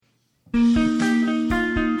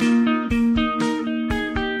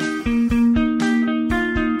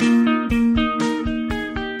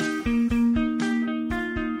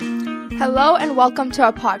Hello and welcome to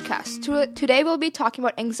our podcast. Today we'll be talking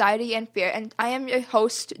about anxiety and fear, and I am your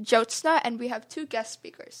host, Jyotsna, and we have two guest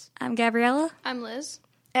speakers. I'm Gabriella. I'm Liz.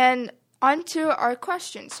 And on to our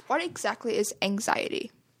questions. What exactly is anxiety?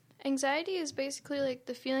 Anxiety is basically like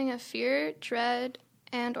the feeling of fear, dread,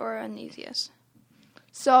 and or uneasiness.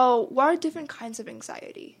 So, what are different kinds of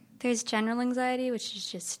anxiety? There's general anxiety, which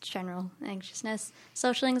is just general anxiousness.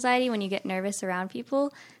 Social anxiety, when you get nervous around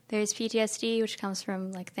people. There's PTSD, which comes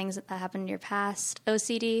from like things that happened in your past.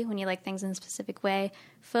 OCD, when you like things in a specific way.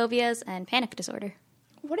 Phobias, and panic disorder.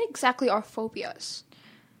 What exactly are phobias?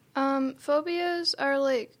 Phobias are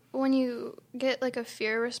like when you get like a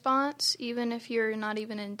fear response, even if you're not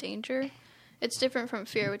even in danger. It's different from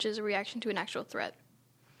fear, which is a reaction to an actual threat.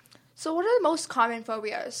 So, what are the most common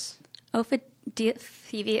phobias?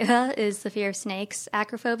 Ophidiophobia is the fear of snakes.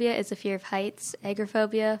 Acrophobia is the fear of heights.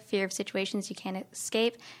 Agoraphobia, fear of situations you can't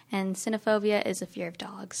escape. And cynophobia is the fear of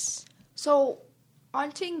dogs. So,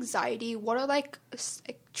 on to anxiety, what are like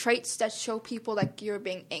traits that show people like you're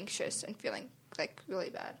being anxious and feeling like really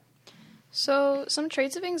bad? So some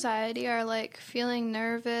traits of anxiety are like feeling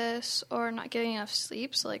nervous or not getting enough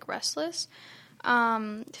sleep, so like restless,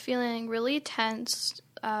 feeling really tense,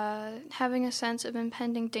 having a sense of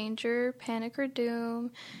impending danger, panic or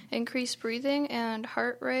doom, increased breathing and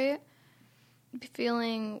heart rate,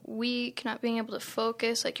 feeling weak, not being able to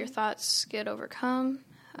focus, like your thoughts get overcome,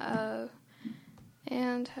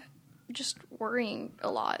 and just worrying a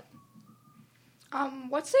lot.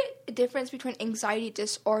 What's the difference between anxiety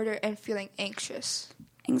disorder and feeling anxious?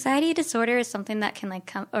 Anxiety disorder is something that can like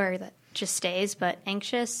come, or that just stays, but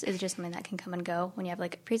anxious is just something that can come and go when you have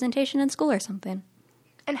like a presentation in school or something.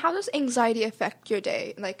 And how does anxiety affect your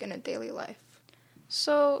day, like in a daily life?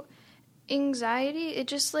 So anxiety, it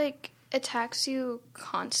just like attacks you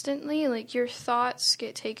constantly, like your thoughts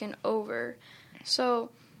get taken over.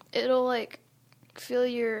 So it'll like fill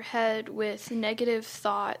your head with negative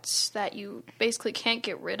thoughts that you basically can't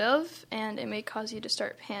get rid of, and it may cause you to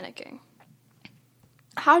start panicking.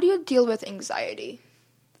 How do you deal with anxiety?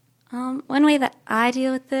 One way that I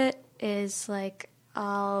deal with it is like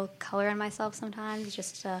I'll color in myself sometimes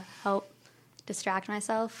just to help distract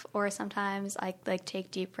myself, or sometimes I like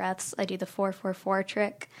take deep breaths. I do the 4-4-4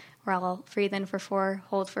 trick, where I'll breathe in for 4,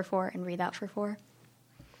 hold for 4, and breathe out for 4.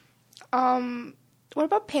 What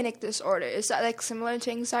about panic disorder? Is that like similar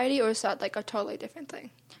to anxiety, or is that like a totally different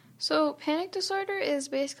thing? So panic disorder is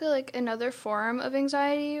basically like another form of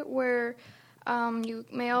anxiety where you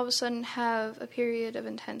may all of a sudden have a period of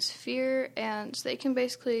intense fear, and they can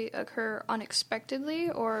basically occur unexpectedly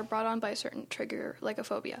or brought on by a certain trigger, like a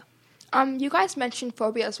phobia. You guys mentioned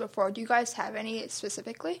phobias before. Do you guys have any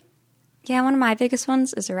specifically? Yeah, one of my biggest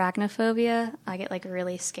ones is arachnophobia. I get like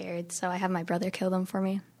really scared, so I have my brother kill them for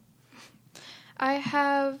me. I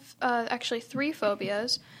have actually 3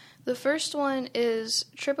 phobias. The first one is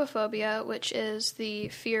trypophobia, which is the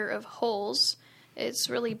fear of holes. It's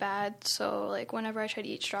really bad, so like whenever I try to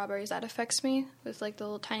eat strawberries, that affects me with like the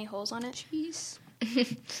little tiny holes on it. Jeez.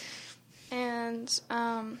 And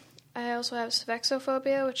I also have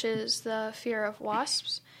sphexophobia, which is the fear of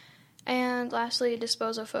wasps. And lastly,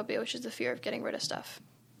 dysposophobia, which is the fear of getting rid of stuff.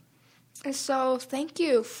 And so thank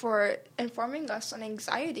you for informing us on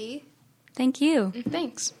anxiety. Thank you.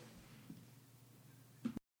 Thanks.